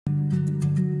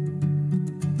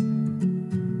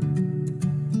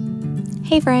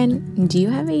Hey friend, do you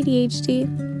have ADHD?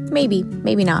 Maybe,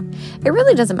 maybe not. It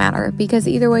really doesn't matter because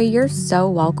either way, you're so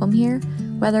welcome here.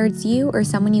 Whether it's you or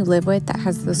someone you live with that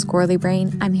has the squirrely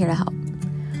brain, I'm here to help.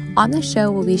 On this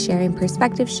show, we'll be sharing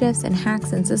perspective shifts and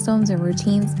hacks and systems and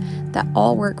routines that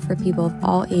all work for people of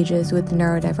all ages with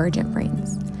neurodivergent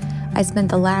brains. I spent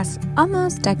the last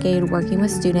almost decade working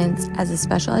with students as a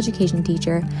special education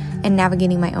teacher and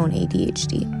navigating my own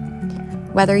ADHD.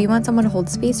 Whether you want someone to hold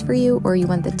space for you or you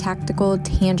want the tactical,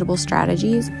 tangible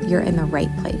strategies, you're in the right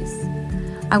place.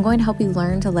 I'm going to help you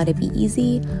learn to let it be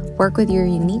easy, work with your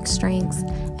unique strengths,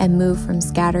 and move from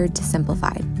scattered to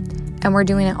simplified. And we're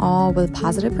doing it all with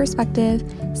positive perspective,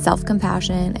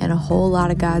 self-compassion, and a whole lot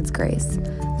of God's grace.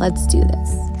 Let's do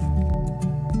this.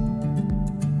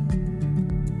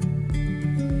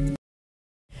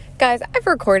 Guys, I've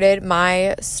recorded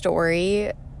my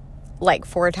story like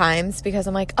 4 times because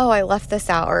I'm like, oh, I left this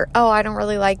out, or oh, I don't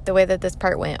really like the way that this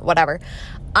part went, whatever.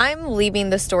 I'm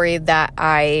leaving the story that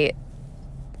I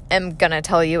am gonna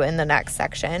tell you in the next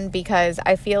section because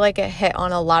I feel like it hit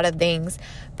on a lot of things,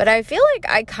 but I feel like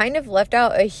I kind of left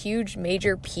out a huge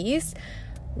major piece,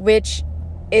 which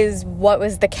is what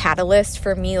was the catalyst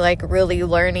for me like really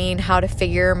learning how to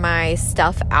figure my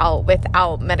stuff out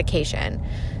without medication.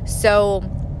 So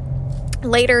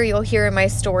later, you'll hear in my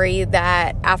story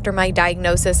that after my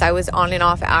diagnosis, I was on and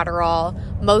off Adderall,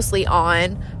 mostly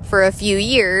on, for a few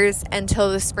years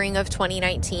until the spring of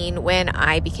 2019 when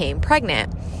I became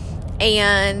pregnant.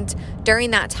 And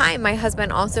during that time, my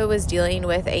husband also was dealing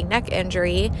with a neck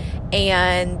injury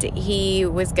and he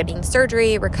was getting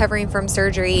surgery, recovering from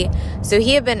surgery. So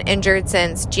he had been injured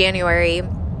since January.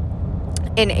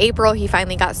 In April, he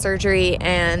finally got surgery,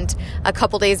 and a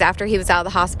couple days after he was out of the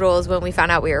hospital is when we found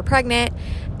out we were pregnant.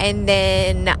 And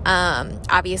then,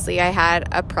 obviously, I had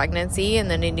a pregnancy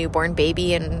and then a newborn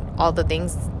baby and all the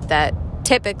things that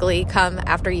typically come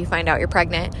after you find out you're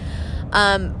pregnant.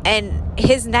 And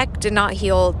his neck did not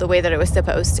heal the way that it was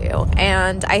supposed to.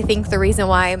 And I think the reason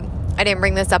why I didn't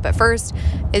bring this up at first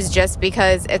is just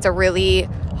because it's a really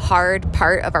hard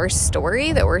part of our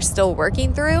story that we're still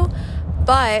working through.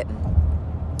 But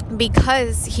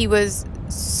because he was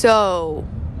so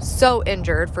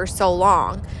injured for so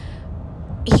long,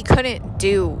 he couldn't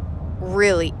do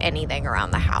really anything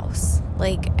around the house.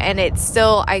 And it's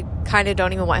still, I kind of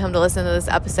don't even want him to listen to this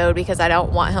episode because I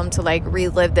don't want him to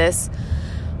relive this.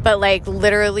 But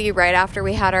literally right after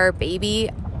we had our baby,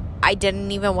 I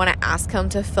didn't even want to ask him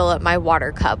to fill up my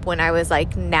water cup when I was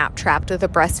nap trapped with a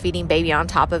breastfeeding baby on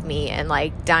top of me and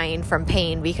dying from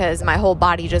pain because my whole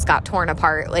body just got torn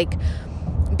apart.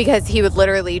 Because he would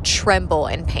literally tremble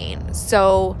in pain.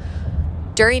 So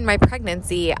during my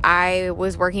pregnancy, I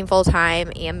was working full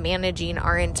time and managing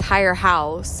our entire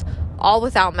house, all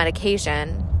without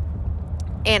medication.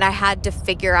 And I had to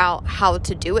figure out how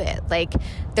to do it.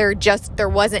 There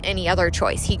wasn't any other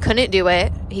choice. He couldn't do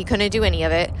it. He couldn't do any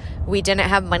of it. We didn't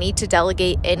have money to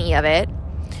delegate any of it.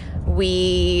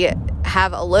 We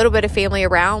have a little bit of family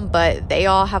around, but they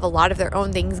all have a lot of their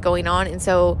own things going on. And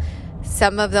so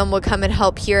some of them would come and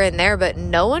help here and there, but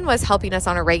no one was helping us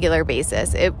on a regular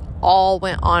basis. It all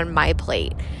went on my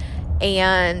plate.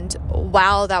 And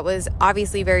while that was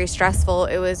obviously very stressful,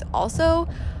 it was also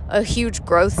a huge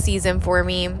growth season for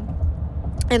me.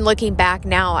 And looking back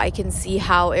now, I can see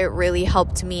how it really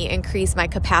helped me increase my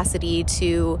capacity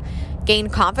to gain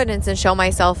confidence and show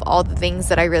myself all the things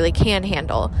that I really can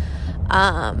handle.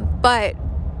 But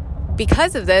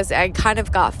because of this, I kind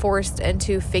of got forced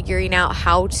into figuring out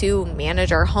how to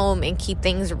manage our home and keep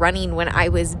things running when I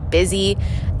was busy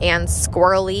and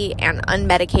squirrely and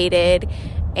unmedicated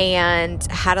and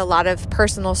had a lot of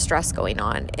personal stress going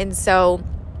on. And so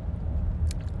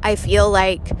I feel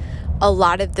like a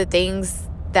lot of the things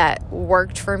that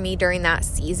worked for me during that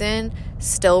season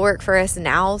still work for us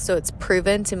now. So it's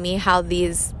proven to me how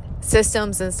these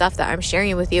systems and stuff that I'm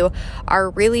sharing with you are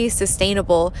really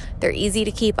sustainable. They're easy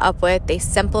to keep up with. They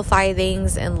simplify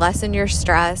things and lessen your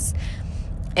stress.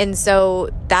 And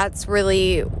so that's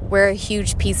really where a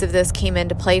huge piece of this came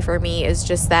into play for me, is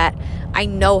just that I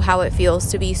know how it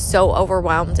feels to be so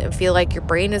overwhelmed and feel like your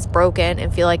brain is broken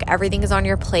and feel like everything is on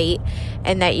your plate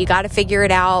and that you got to figure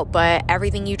it out, but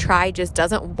everything you try just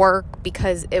doesn't work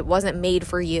because it wasn't made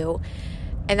for you.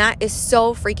 And that is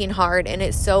so freaking hard, and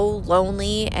it's so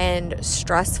lonely and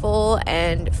stressful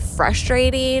and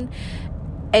frustrating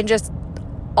and just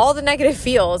all the negative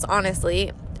feels,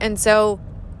 honestly. And so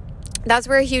that's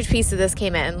where a huge piece of this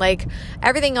came in.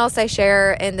 Everything else I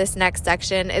share in this next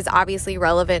section is obviously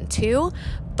relevant too,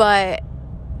 but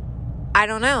I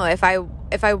don't know if I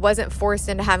if I wasn't forced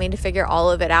into having to figure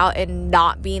all of it out and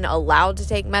not being allowed to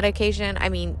take medication, I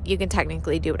mean, you can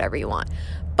technically do whatever you want,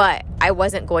 but I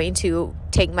wasn't going to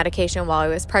take medication while I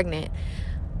was pregnant,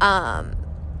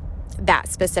 that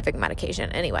specific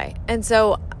medication anyway. And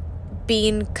so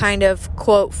being kind of,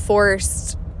 quote,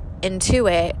 forced into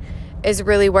it is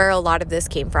really where a lot of this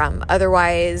came from.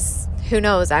 Otherwise, who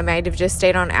knows, I might have just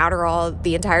stayed on Adderall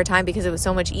the entire time because it was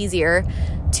so much easier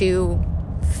to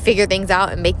figure things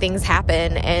out and make things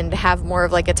happen and have more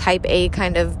of like a type A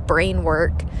kind of brain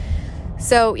work.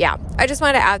 So yeah, I just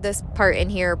wanted to add this part in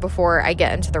here before I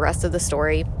get into the rest of the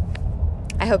story.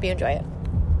 I hope you enjoy it.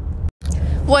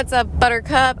 What's up,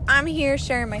 Buttercup? I'm here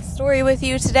sharing my story with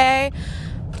you today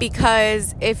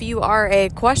because if you are a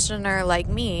questioner like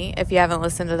me, if you haven't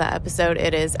listened to that episode,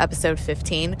 it is episode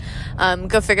 15.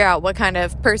 Go figure out what kind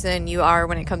of person you are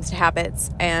when it comes to habits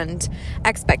and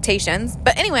expectations.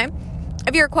 But anyway,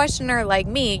 if you're a questioner like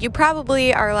me, you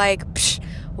probably are like,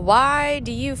 why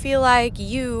do you feel like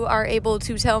you are able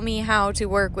to tell me how to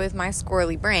work with my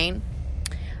squirrely brain?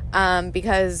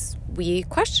 Because we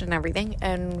question everything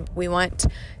and we want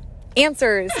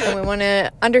answers and we want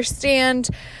to understand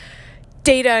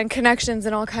data and connections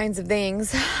and all kinds of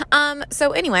things.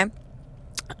 So anyway,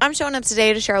 I'm showing up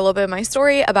today to share a little bit of my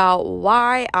story about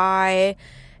why I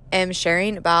am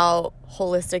sharing about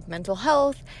holistic mental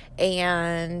health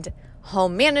and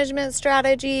home management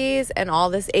strategies and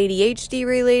all this ADHD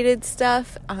related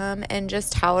stuff, and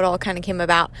just how it all kind of came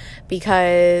about,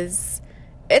 because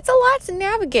it's a lot to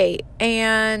navigate.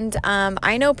 And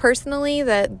I know personally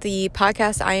that the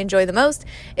podcast I enjoy the most,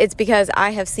 it's because I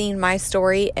have seen my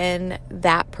story in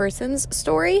that person's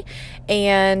story,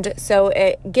 and so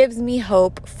it gives me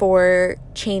hope for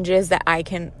changes that I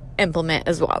can implement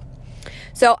as well.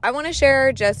 So I want to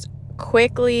share just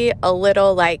quickly a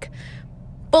little like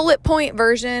bullet point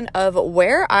version of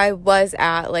where I was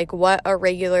at, like what a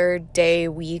regular day,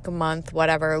 week, month,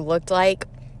 whatever looked like.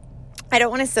 I don't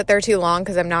want to sit there too long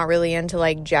because I'm not really into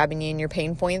like jabbing you in your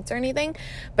pain points or anything,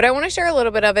 but I want to share a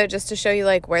little bit of it just to show you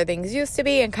like where things used to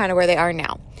be and kind of where they are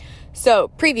now. So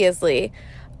previously,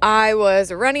 I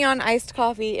was running on iced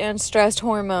coffee and stressed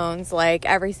hormones like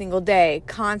every single day.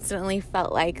 Constantly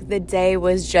felt like the day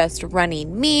was just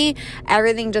running me.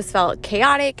 Everything just felt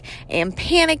chaotic and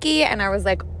panicky, and I was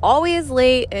like always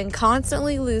late and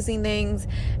constantly losing things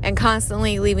and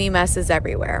constantly leaving messes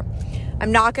everywhere.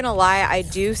 I'm not going to lie, I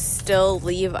do still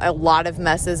leave a lot of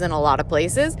messes in a lot of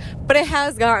places, but it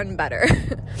has gotten better.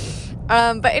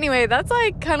 But anyway, that's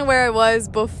like kind of where I was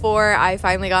before I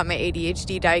finally got my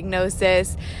ADHD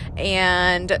diagnosis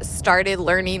and started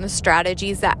learning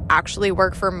strategies that actually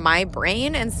work for my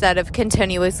brain instead of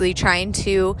continuously trying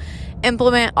to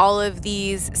implement all of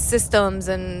these systems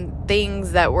and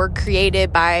things that were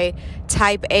created by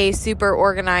type A super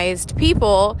organized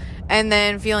people, and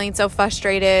then feeling so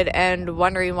frustrated and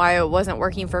wondering why it wasn't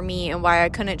working for me and why I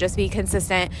couldn't just be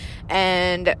consistent,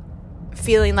 and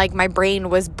feeling like my brain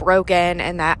was broken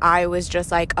and that I was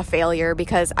just like a failure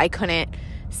because I couldn't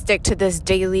stick to this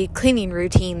daily cleaning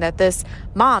routine that this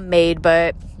mom made.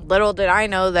 But little did I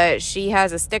know that she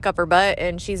has a stick up her butt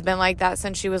and she's been like that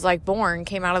since she was like born,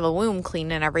 came out of the womb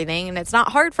cleaning everything, and it's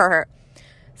not hard for her.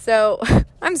 So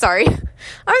I'm sorry.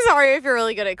 I'm sorry if you're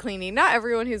really good at cleaning. Not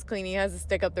everyone who's cleaning has a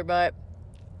stick up their butt.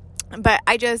 But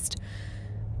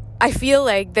I feel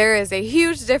like there is a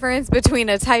huge difference between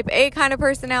a type A kind of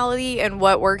personality and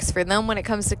what works for them when it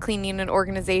comes to cleaning and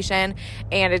organization,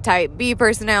 and a type B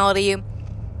personality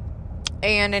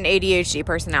and an ADHD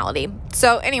personality.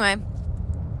 So anyway,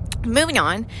 moving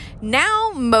on.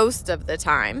 Now, most of the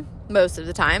time,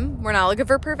 we're not looking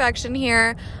for perfection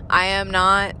here. I am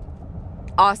not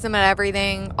awesome at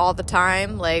everything all the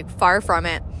time, like far from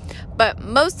it. But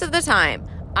most of the time,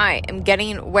 I am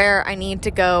getting where I need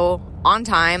to go on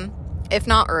time, if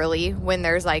not early, when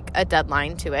there's like a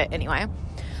deadline to it anyway.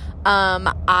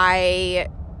 I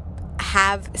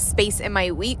have space in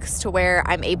my weeks to where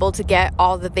I'm able to get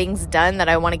all the things done that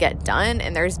I want to get done,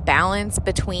 and there's balance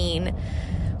between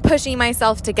pushing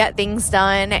myself to get things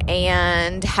done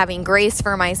and having grace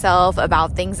for myself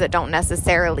about things that don't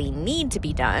necessarily need to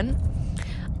be done.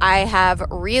 I have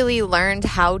really learned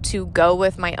how to go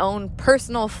with my own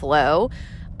personal flow.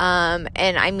 And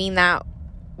I mean that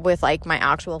with like my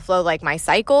actual flow, like my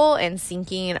cycle, and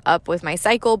syncing up with my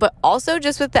cycle, but also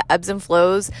just with the ebbs and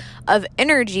flows of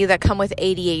energy that come with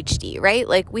ADHD, right?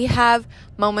 Like we have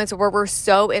moments where we're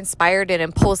so inspired and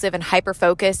impulsive and hyper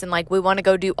focused and like we want to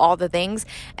go do all the things.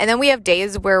 And then we have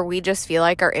days where we just feel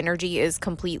like our energy is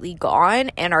completely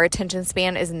gone and our attention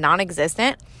span is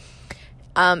non-existent.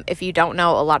 If you don't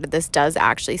know, a lot of this does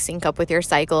actually sync up with your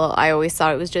cycle. I always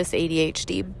thought it was just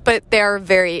ADHD, but they're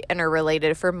very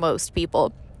interrelated for most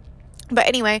people. But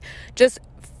anyway, just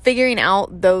figuring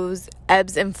out those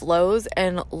ebbs and flows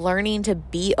and learning to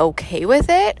be okay with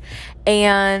it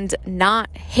and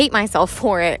not hate myself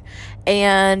for it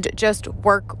and just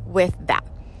work with that.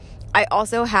 I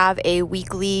also have a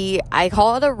weekly, I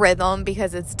call it a rhythm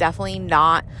because it's definitely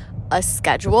not a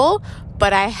schedule,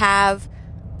 but I have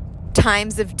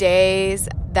times of days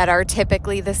that are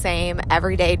typically the same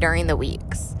every day during the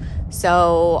weeks.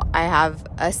 So I have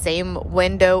a same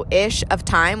window-ish of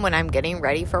time when I'm getting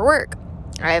ready for work.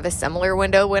 I have a similar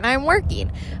window when I'm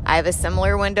working. I have a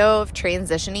similar window of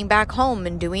transitioning back home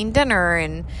and doing dinner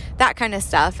and that kind of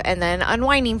stuff, and then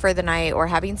unwinding for the night or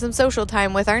having some social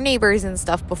time with our neighbors and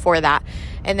stuff before that.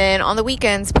 And then on the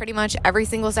weekends, pretty much every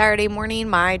single Saturday morning,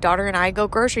 my daughter and I go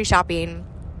grocery shopping,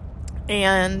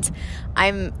 and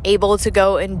I'm able to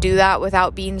go and do that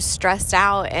without being stressed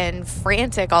out and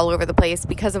frantic all over the place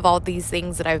because of all these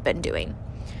things that I've been doing.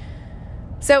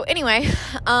 So anyway,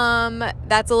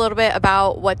 that's a little bit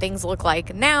about what things look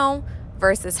like now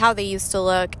versus how they used to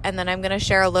look. And then I'm going to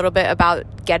share a little bit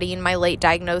about getting my late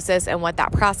diagnosis and what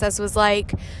that process was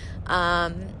like,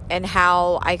 and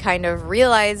how I kind of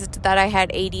realized that I had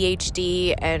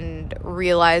ADHD and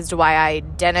realized why I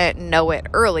didn't know it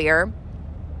earlier.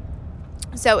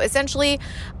 So essentially,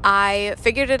 I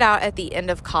figured it out at the end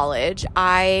of college.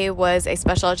 I was a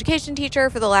special education teacher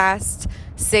for the last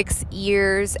 6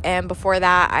 years, and before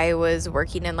that I was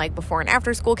working in like before and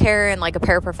after school care and like a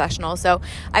paraprofessional. So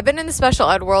I've been in the special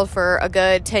ed world for a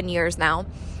good 10 years now.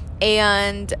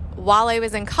 And while I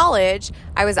was in college,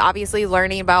 I was obviously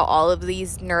learning about all of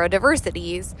these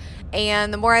neurodiversities,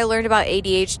 and the more I learned about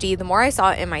ADHD, the more I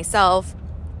saw it in myself.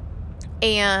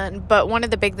 But one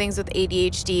of the big things with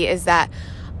ADHD is that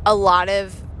a lot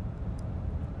of,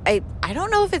 I don't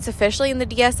know if it's officially in the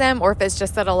DSM or if it's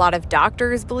just that a lot of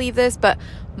doctors believe this, but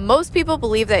most people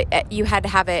believe that you had to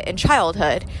have it in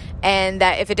childhood, and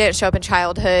that if it didn't show up in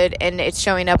childhood and it's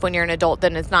showing up when you're an adult,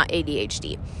 then it's not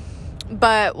ADHD.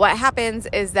 But what happens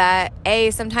is that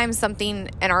sometimes something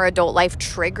in our adult life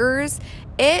triggers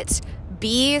it.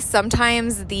 B,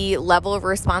 sometimes the level of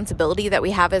responsibility that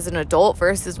we have as an adult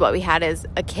versus what we had as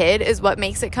a kid is what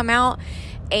makes it come out.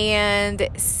 And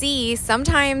C,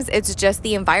 sometimes it's just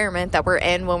the environment that we're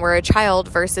in when we're a child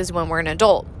versus when we're an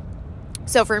adult.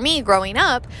 So for me, growing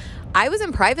up, I was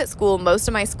in private school most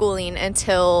of my schooling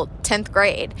until 10th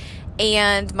grade.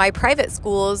 And my private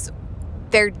schools,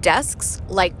 their desks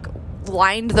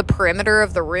lined the perimeter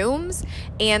of the rooms,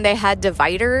 and they had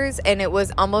dividers, and it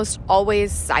was almost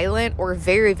always silent or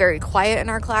very, very quiet in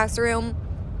our classroom.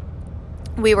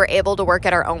 We were able to work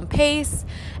at our own pace,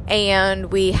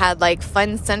 and we had like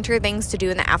fun center things to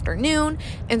do in the afternoon.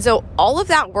 And so all of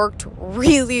that worked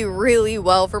really, really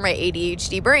well for my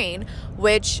ADHD brain,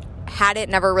 which had it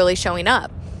never really showing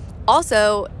up.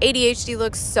 Also, ADHD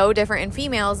looks so different in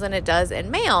females than it does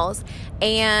in males,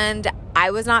 and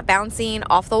I was not bouncing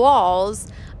off the walls.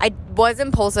 I was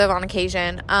impulsive on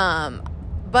occasion,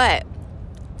 but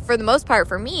for the most part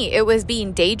for me, it was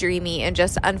being daydreamy and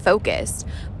just unfocused.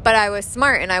 But I was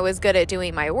smart and I was good at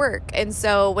doing my work. And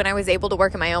so when I was able to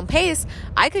work at my own pace,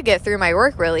 I could get through my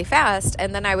work really fast,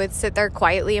 and then I would sit there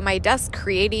quietly at my desk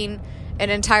creating an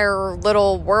entire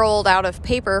little world out of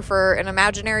paper for an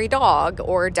imaginary dog,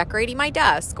 or decorating my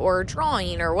desk, or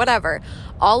drawing, or whatever.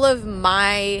 All of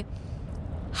my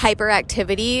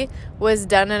hyperactivity was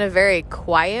done in a very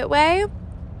quiet way.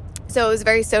 So it was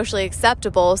very socially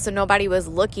acceptable. So nobody was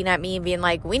looking at me and being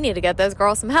like, we need to get this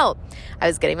girl some help. I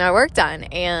was getting my work done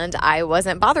and I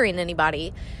wasn't bothering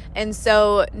anybody. And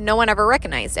so no one ever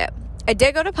recognized it. I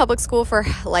did go to public school for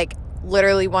like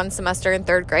literally one semester in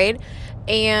 3rd grade.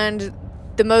 And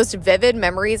the most vivid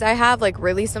memories I have, like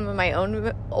really some of my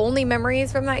only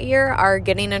memories from that year, are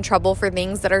getting in trouble for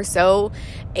things that are so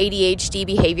ADHD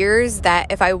behaviors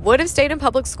that if I would have stayed in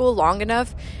public school long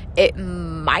enough, it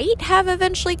might have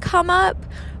eventually come up.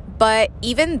 But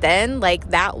even then,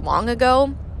 like that long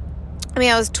ago, I mean,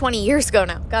 that was 20 years ago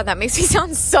now. God, that makes me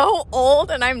sound so old,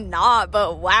 and I'm not,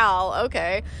 but wow,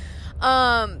 okay.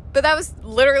 But that was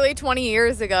literally 20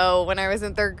 years ago when I was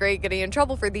in 3rd grade getting in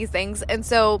trouble for these things. And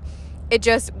so we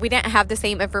didn't have the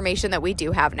same information that we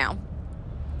do have now.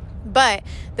 But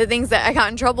the things that I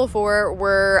got in trouble for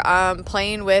were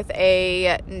playing with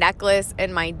a necklace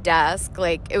in my desk.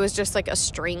 Like, it was just like a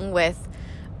string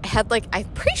I'm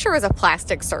pretty sure it was a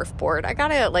plastic surfboard. I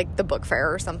got it at like the book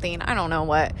fair or something. I don't know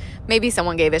what. Maybe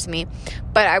someone gave it to me.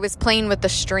 But I was playing with the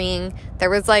string. There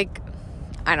was like,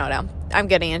 I don't know. I'm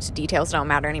getting into details that don't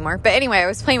matter anymore. But anyway, I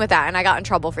was playing with that and I got in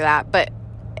trouble for that. But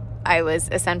I was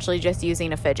essentially just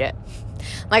using a fidget.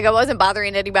 Like, I wasn't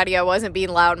bothering anybody. I wasn't being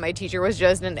loud. My teacher was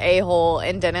just an a-hole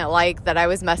and didn't like that I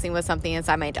was messing with something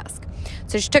inside my desk.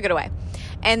 So she took it away.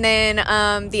 And then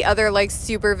the other, like,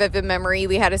 super vivid memory,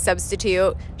 we had a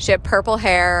substitute. She had purple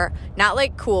hair. Not,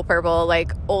 like, cool purple,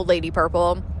 like, old lady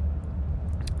purple.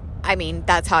 I mean,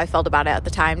 that's how I felt about it at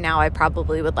the time. Now I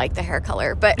probably would like the hair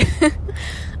color. But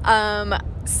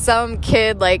some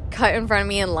kid, like, cut in front of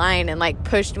me in line and, like,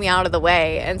 pushed me out of the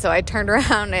way. And so I turned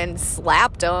around and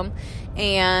slapped him.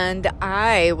 And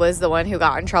I was the one who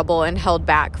got in trouble and held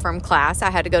back from class. I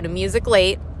had to go to music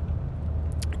late.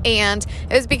 And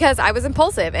it was because I was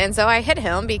impulsive. And so I hit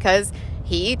him because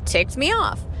he ticked me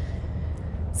off.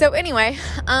 So anyway,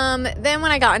 then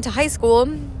when I got into high school,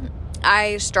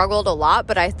 I struggled a lot,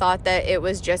 but I thought that it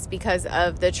was just because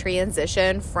of the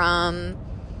transition from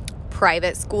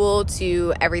private school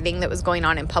to everything that was going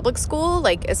on in public school,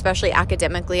 like especially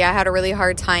academically. I had a really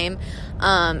hard time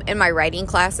in my writing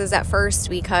classes at first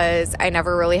because I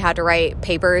never really had to write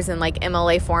papers in like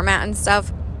MLA format and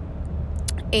stuff.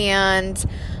 And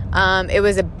it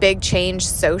was a big change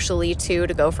socially too,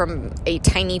 to go from a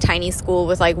tiny school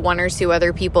with like one or two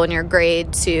other people in your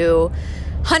grade to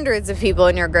hundreds of people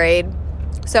in your grade.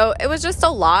 So it was just a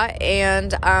lot.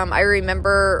 And I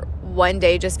remember one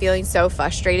day just feeling so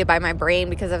frustrated by my brain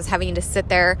because I was having to sit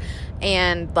there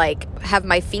and like have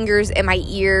my fingers in my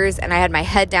ears, and I had my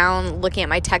head down looking at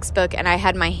my textbook, and I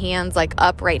had my hands like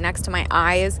up right next to my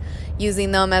eyes,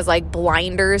 using them as like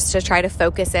blinders to try to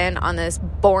focus in on this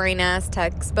boring ass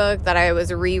textbook that I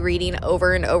was rereading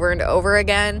over and over and over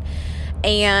again,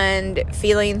 and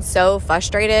feeling so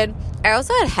frustrated. I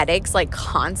also had headaches like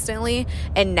constantly,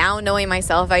 and now knowing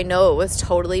myself, I know it was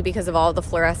totally because of all the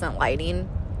fluorescent lighting.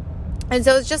 And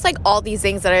so it's just like all these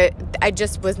things that I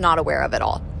just was not aware of at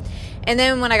all. And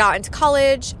then when I got into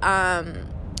college,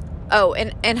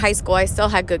 in high school, I still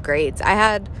had good grades.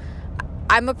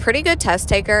 I'm a pretty good test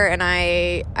taker, and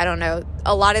I don't know,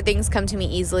 a lot of things come to me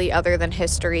easily other than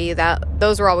history.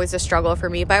 Those were always a struggle for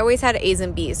me, but I always had A's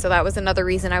and B's. So that was another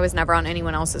reason I was never on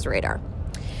anyone else's radar.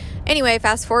 Anyway,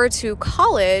 fast forward to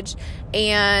college,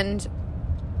 and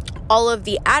all of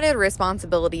the added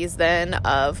responsibilities then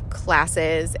of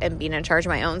classes and being in charge of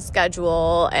my own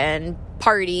schedule and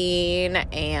partying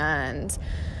and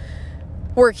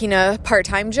working a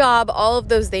part-time job, all of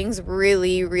those things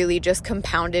really, really just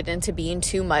compounded into being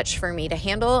too much for me to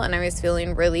handle. And I was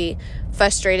feeling really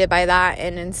frustrated by that.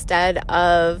 And instead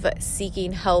of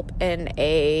seeking help in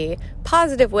a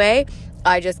positive way,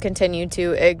 I just continued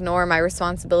to ignore my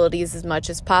responsibilities as much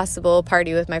as possible,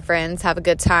 party with my friends, have a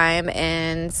good time,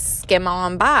 and skim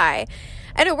on by.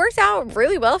 And it worked out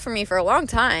really well for me for a long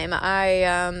time.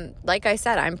 Like I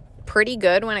said, I'm pretty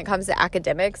good when it comes to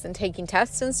academics and taking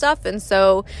tests and stuff. And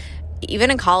so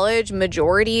even in college,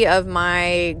 majority of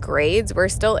my grades were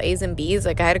still A's and B's.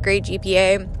 Like, I had a great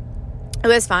GPA. It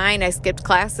was fine. I skipped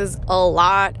classes a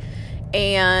lot.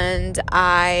 And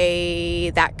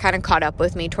that kind of caught up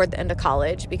with me toward the end of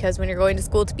college, because when you're going to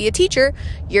school to be a teacher,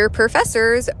 your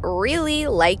professors really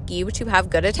like you to have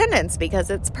good attendance because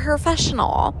it's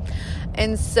professional.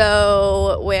 And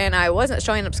so when I wasn't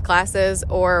showing up to classes,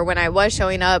 or when I was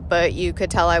showing up, but you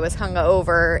could tell I was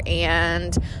hungover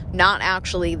and not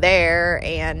actually there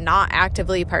and not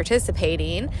actively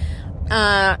participating,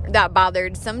 that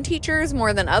bothered some teachers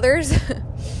more than others.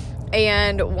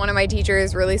 And one of my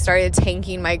teachers really started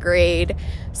tanking my grade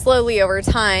slowly over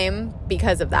time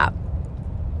because of that,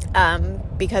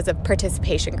 because of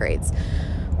participation grades,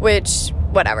 which,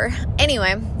 whatever.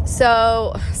 Anyway,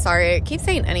 so, sorry, I keep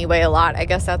saying anyway a lot. I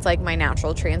guess that's like my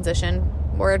natural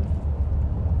transition word.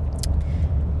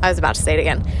 I was about to say it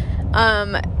again.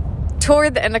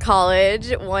 Toward the end of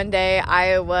college, one day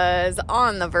I was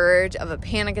on the verge of a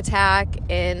panic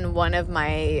attack in one of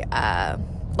my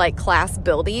class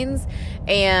buildings,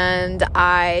 and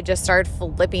I just started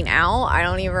flipping out. I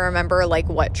don't even remember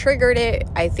what triggered it.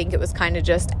 I think it was kind of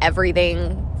just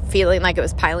everything feeling like it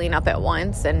was piling up at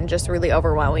once and just really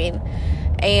overwhelming.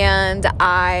 And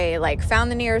I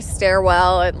found the nearest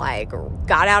stairwell and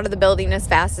got out of the building as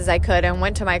fast as I could and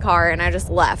went to my car, and I just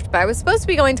left. But I was supposed to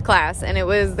be going to class, and it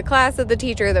was the class of the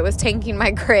teacher that was tanking my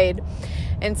grade.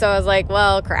 And so I was like,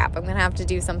 well, crap, I'm gonna have to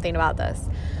do something about this.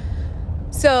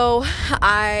 So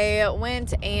I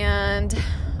went and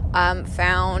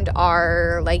found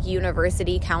our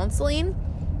university counseling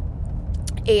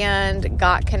and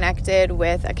got connected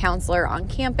with a counselor on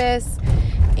campus.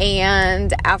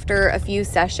 And after a few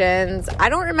sessions, I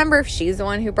don't remember if she's the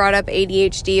one who brought up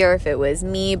ADHD or if it was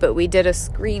me, but we did a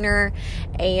screener,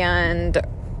 and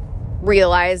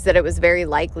realized that it was very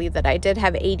likely that I did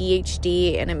have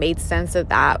ADHD, and it made sense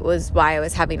that was why I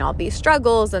was having all these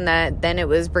struggles, and that then it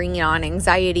was bringing on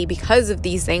anxiety because of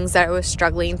these things that I was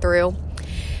struggling through,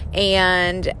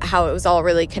 and how it was all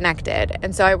really connected.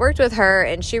 And so I worked with her,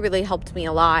 and she really helped me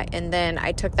a lot. And then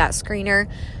I took that screener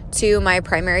to my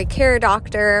primary care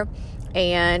doctor,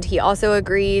 and he also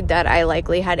agreed that I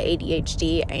likely had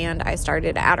ADHD, and I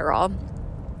started Adderall.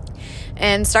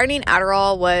 And starting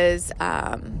Adderall was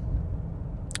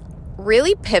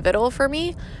really pivotal for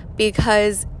me,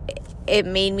 because it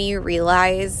made me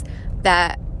realize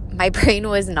that my brain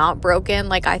was not broken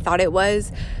like I thought it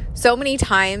was. So many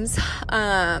times,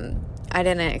 I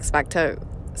didn't expect to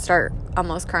start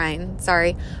almost crying,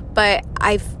 sorry, but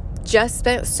I've just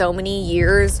spent so many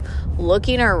years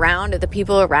looking around at the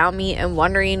people around me and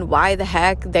wondering why the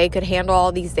heck they could handle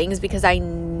all these things, because I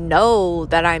know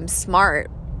that I'm smart,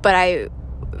 but I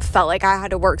felt like I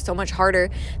had to work so much harder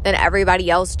than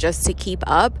everybody else just to keep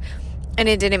up. And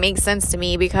it didn't make sense to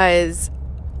me, because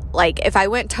like if I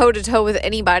went toe to toe with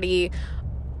anybody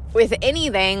with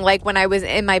anything, like when I was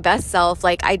in my best self,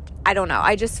 like I don't know,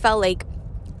 I just felt like,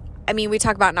 I mean, we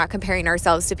talk about not comparing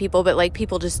ourselves to people, but like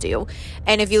people just do.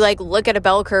 And if you like look at a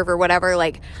bell curve or whatever,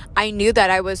 like I knew that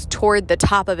I was toward the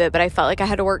top of it, but I felt like I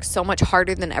had to work so much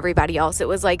harder than everybody else. It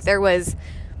was like there was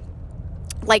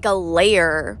like a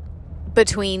layer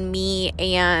between me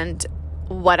and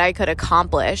what I could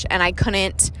accomplish, and I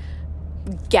couldn't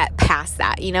get past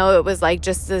that. You know, it was like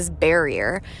just this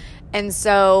barrier. And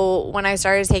so when I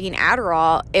started taking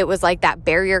Adderall, it was like that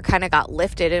barrier kind of got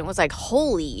lifted, and it was like,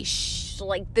 holy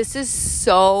like this is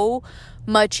so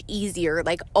much easier.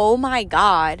 Like, oh my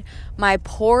God, my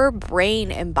poor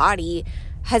brain and body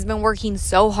has been working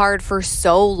so hard for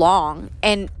so long,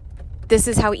 and this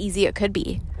is how easy it could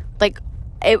be. Like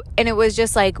it was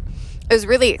just like, it was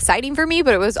really exciting for me,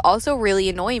 but it was also really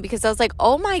annoying, because I was like,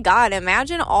 oh my God,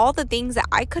 imagine all the things that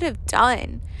I could have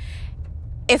done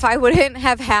if I wouldn't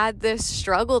have had this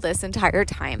struggle this entire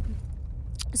time.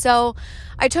 So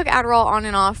I took Adderall on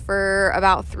and off for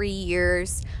about 3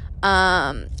 years.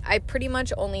 I pretty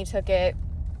much only took it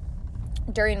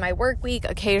during my work week,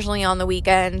 occasionally on the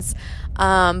weekends.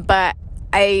 But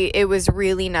it was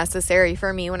really necessary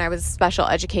for me when I was a special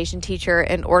education teacher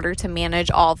in order to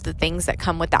manage all of the things that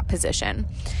come with that position.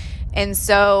 And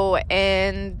so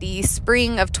in the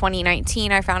spring of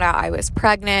 2019, I found out I was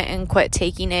pregnant and quit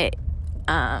taking it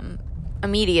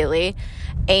immediately,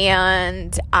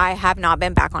 and I have not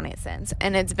been back on it since.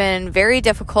 And it's been very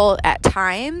difficult at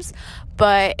times,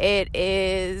 but it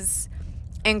is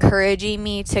encouraging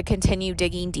me to continue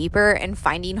digging deeper and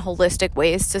finding holistic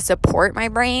ways to support my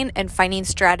brain, and finding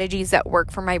strategies that work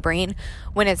for my brain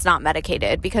when it's not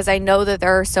medicated, because I know that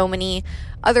there are so many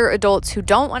other adults who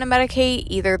don't want to medicate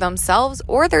either themselves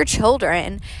or their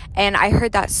children. And I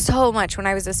heard that so much when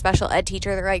I was a special ed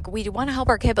teacher. They're like, we want to help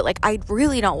our kid, but like I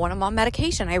really don't want them on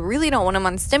medication. I really don't want them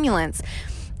on stimulants.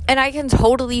 And I can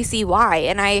totally see why.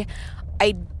 And I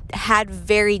had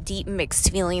very deep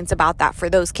mixed feelings about that for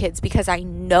those kids, because I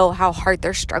know how hard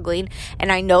they're struggling,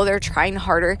 and I know they're trying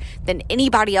harder than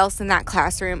anybody else in that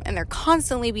classroom, and they're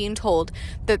constantly being told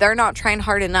that they're not trying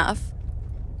hard enough,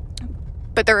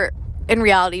 but they're in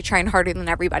reality trying harder than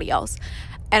everybody else.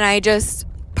 And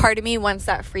part of me wants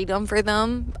that freedom for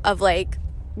them of like,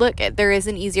 look, there is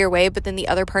an easier way, but then the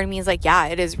other part of me is like, yeah,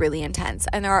 it is really intense,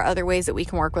 and there are other ways that we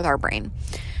can work with our brain.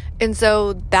 And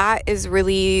so that is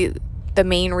really the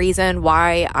main reason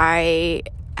why I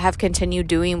have continued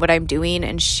doing what I'm doing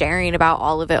and sharing about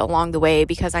all of it along the way,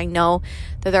 because I know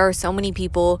that there are so many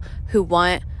people who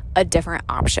want a different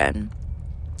option.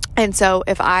 And so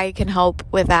if I can help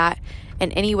with that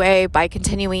in any way by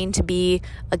continuing to be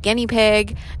a guinea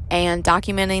pig and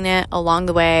documenting it along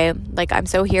the way, like I'm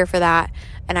so here for that.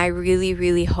 And I really,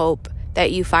 really hope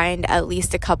that you find at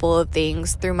least a couple of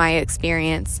things through my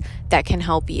experience that can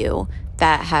help you,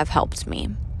 that have helped me.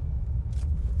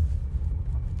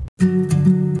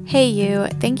 Hey you,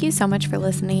 thank you so much for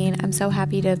listening. I'm so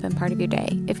happy to have been part of your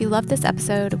day. If you loved this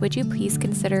episode, would you please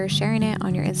consider sharing it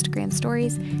on your Instagram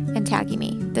stories and tagging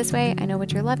me? This way I know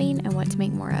what you're loving and what to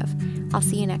make more of. I'll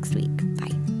see you next week.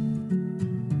 Bye.